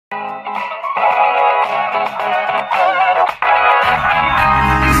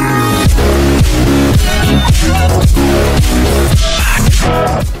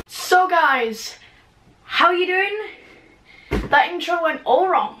guys, how you doing? That intro went all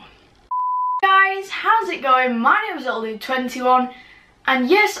wrong. Guys, how's it going? My name is Little21 and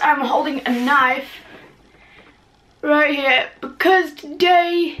yes, I'm holding a knife right here because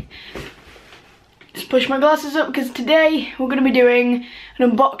today, just push my glasses up because today we're going to be doing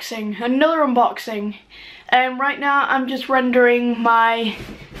an unboxing, another unboxing. Right now I'm just rendering my,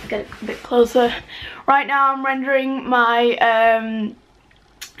 let's get a bit closer. Right now I'm rendering my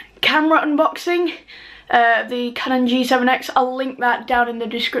camera unboxing, the Canon G7X. I'll link that down in the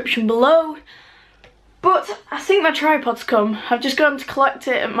description below. But I think my tripod's come. I've just gone to collect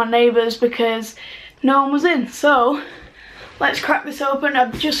it at my neighbour's because no one was in. So let's crack this open.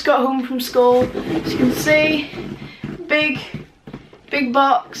 I've just got home from school. As you can see, big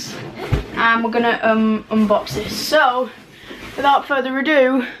box. And we're gonna unbox this. So without further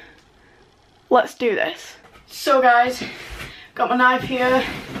ado, let's do this. So guys, got my knife here,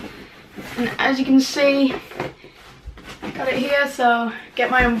 and as you can see, got it here. So get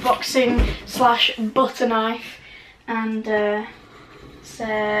my unboxing slash butter knife, and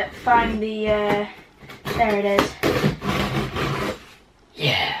find the there it is.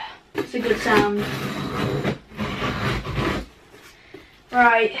 Yeah, it's a good sound.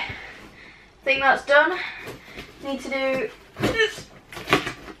 Right, I think that's done. Need to do this,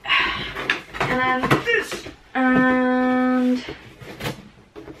 and then this, and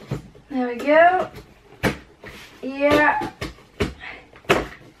there we go. Yeah,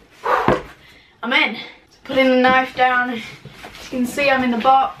 I'm in. Putting the knife down. As you can see, I'm in the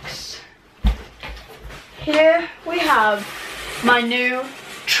box. Here we have my new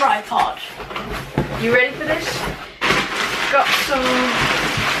tripod. You ready for this? Got some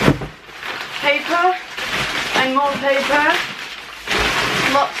paper and more paper,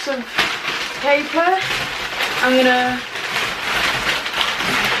 lots of paper. I'm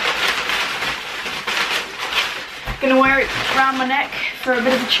gonna wear it around my neck for a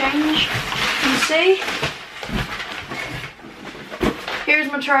bit of a change. You can see,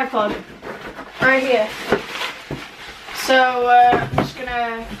 here's my tripod right here. So I'm just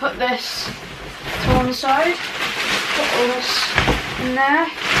gonna put this to one side, put all this in there.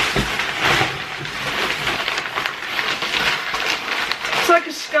 It's like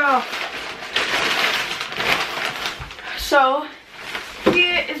a scarf. So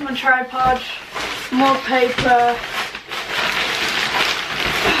here is my tripod, more paper.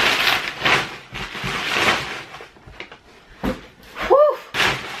 Woo!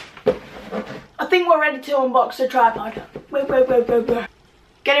 I think we're ready to unbox the tripod.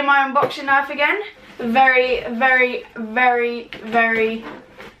 Getting my unboxing knife again. Very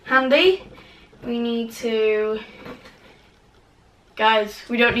handy. We need to, guys,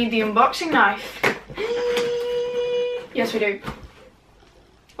 we don't need the unboxing knife. Yes we do.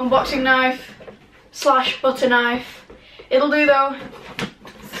 Unboxing knife slash butter knife. It'll do though.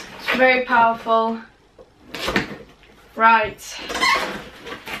 It's very powerful. Right.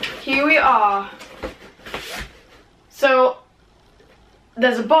 Here we are. So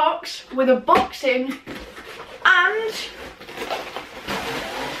there's a box with a box in and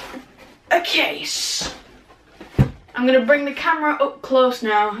a case. I'm gonna bring the camera up close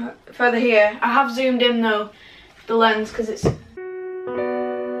now, further here. I have zoomed in though, the lens, because it's up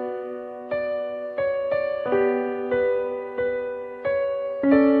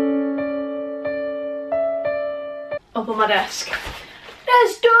on my desk.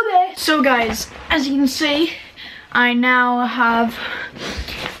 Let's do this! So guys, as you can see, I now have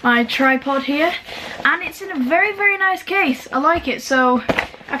my tripod here, and it's in a very nice case. I like it, so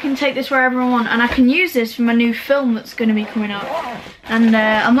I can take this wherever I want, and I can use this for my new film that's going to be coming up. And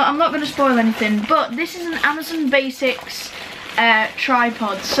I'm not going to spoil anything, but this is an Amazon Basics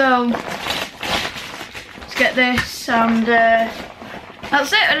tripod. So let's get this, and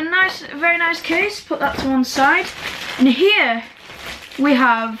that's it. And a very nice case. Put that to one side, and here we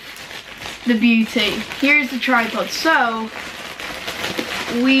have the beauty. Here is the tripod. So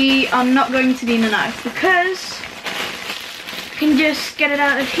we are not going to need a knife because I can just get it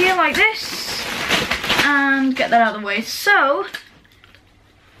out of here like this and get that out of the way. So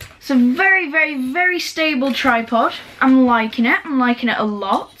it's a very stable tripod. I'm liking it. I'm liking it a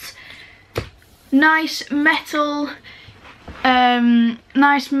lot. Nice metal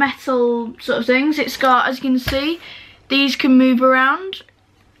sort of things. It's got, as you can see, these can move around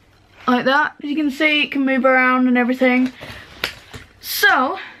like that. As you can see, it can move around and everything.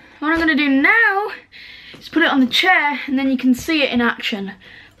 So what I'm going to do now is put it on the chair, and then you can see it in action.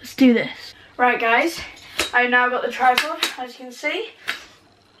 Let's do this. Right guys, I now got the tripod, as you can see.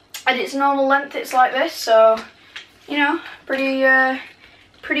 At its normal length it's like this, so you know, pretty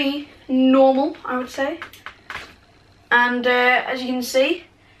normal, I would say. And as you can see,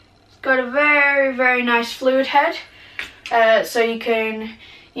 it's got a very, very nice fluid head. So you can,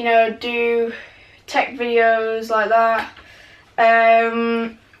 you know, do tech videos like that.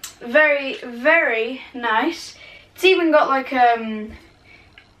 Very, very nice. It's even got like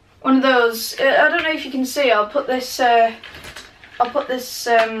one of those. I don't know if you can see. I'll put this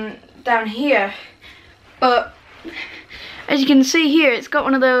down here. But as you can see here, it's got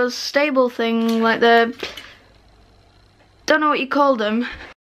one of those stable thing, like the, don't know what you call them.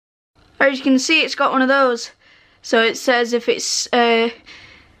 As you can see, it's got one of those. So it says if it's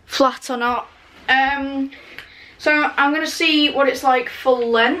flat or not. So I'm gonna see what it's like full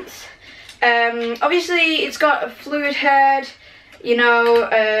length. Obviously it's got a fluid head, you know,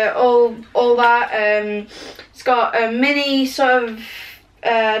 all that. It's got a mini sort of,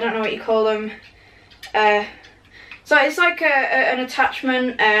 I don't know what you call them. So it's like an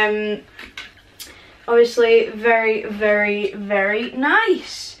attachment. Obviously very, very, very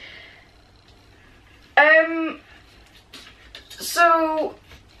nice. So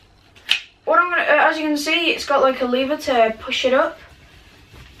what I'm gonna, as you can see, it's got like a lever to push it up.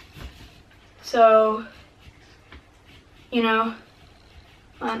 So, you know,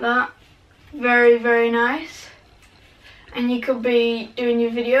 like that. Very, very nice. And you could be doing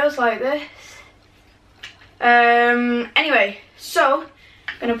your videos like this. Anyway, so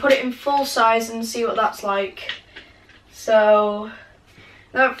I'm gonna put it in full size and see what that's like. So,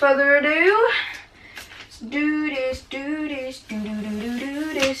 without further ado, let's do this, do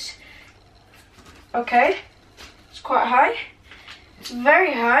this. Okay, it's quite high. It's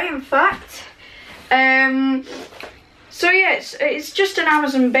very high, in fact. So yeah, it's just an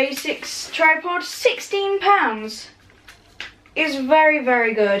Amazon Basics tripod. £16 is very,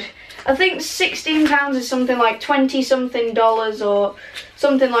 very good. I think £16 is something like 20 something dollars or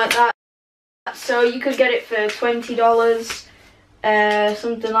something like that. So you could get it for $20,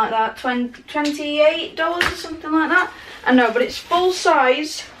 something like that, $28 or something like that. I know, but it's full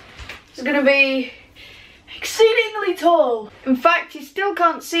size. It's gonna be exceedingly tall. In fact, you still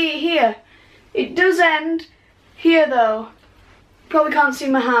can't see it here. It does end here though. Probably can't see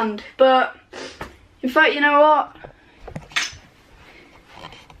my hand, but in fact, you know what?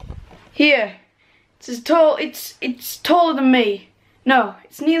 Here, it's as tall. It's taller than me. No,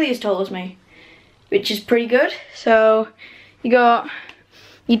 it's nearly as tall as me, which is pretty good. So you got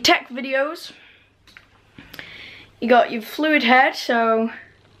your tech videos. You got your fluid head. So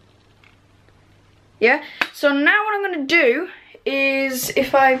yeah. So now what I'm gonna do is,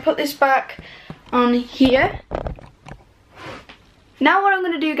 if I put this back on here. Now what I'm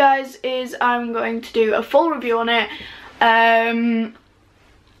going to do, guys, is I'm going to do a full review on it and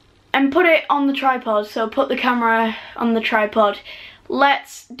put it on the tripod. So put the camera on the tripod.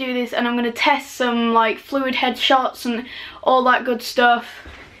 Let's do this, and I'm going to test some like fluid head shots and all that good stuff.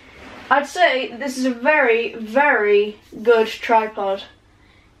 I'd say this is a very, very good tripod.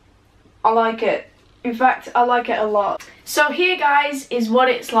 I like it. In fact, I like it a lot. So here, guys, is what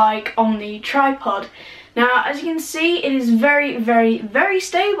it's like on the tripod. Now, as you can see, it is very, very, very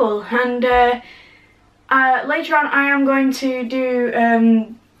stable. And later on, I am going to do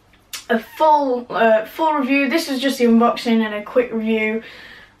a full review. This was just the unboxing and a quick review.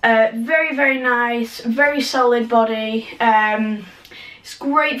 Very, very nice, very solid body. It's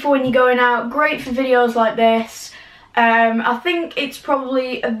great for when you're going out, great for videos like this. I think it's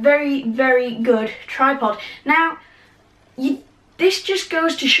probably a very, very good tripod. Now, this just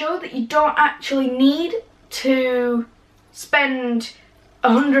goes to show that you don't actually need to spend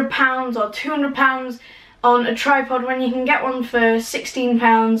 £100 or £200 on a tripod when you can get one for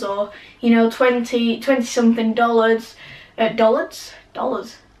 £16 or, you know, 20 something dollars. Dollars.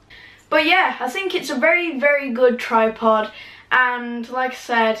 But yeah, I think it's a very, very good tripod, and like I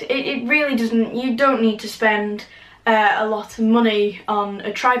said, it really doesn't, you don't need to spend a lot of money on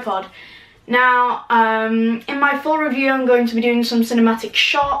a tripod. Now, in my full review, I'm going to be doing some cinematic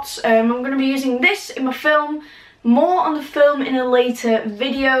shots. I'm going to be using this in my film, more on the film in a later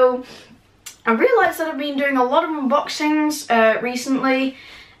video. I realised that I've been doing a lot of unboxings recently.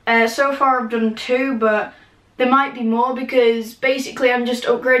 So far I've done 2, but there might be more, because basically I'm just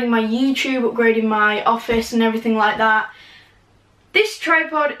upgrading my YouTube, upgrading my office and everything like that. This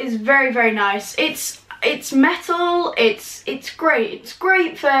tripod is very, very nice. It's metal, it's great. It's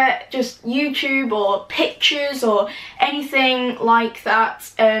great for just YouTube or pictures or anything like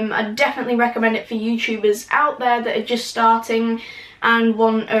that. I definitely recommend it for YouTubers out there that are just starting and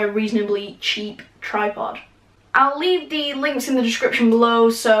want a reasonably cheap tripod. I'll leave the links in the description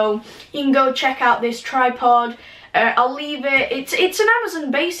below, so you can go check out this tripod. I'll leave it, it's an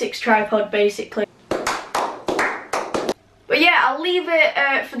Amazon Basics tripod basically. But yeah, I'll leave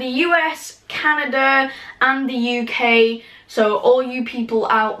it for the US, Canada and the UK, so all you people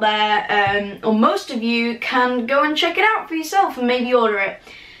out there, or most of you, can go and check it out for yourself and maybe order it.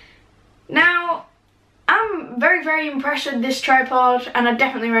 Now, I'm very, very impressed with this tripod and I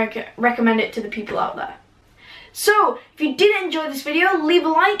definitely recommend it to the people out there. So, if you did enjoy this video, leave a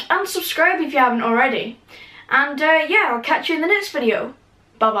like and subscribe if you haven't already. And yeah, I'll catch you in the next video.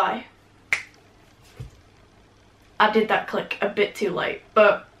 Bye bye. I did that click a bit too late,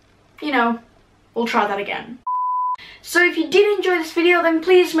 but you know, we'll try that again. So if you did enjoy this video, then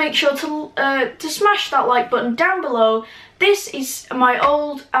please make sure to smash that like button down below. This is my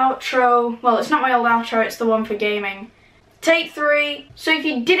old outro. Well, it's not my old outro, it's the one for gaming. Take 3. So if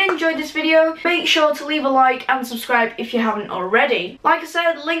you did enjoy this video, make sure to leave a like and subscribe if you haven't already. Like I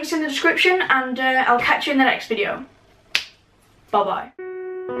said, links in the description, and I'll catch you in the next video. Bye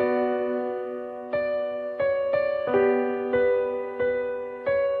bye.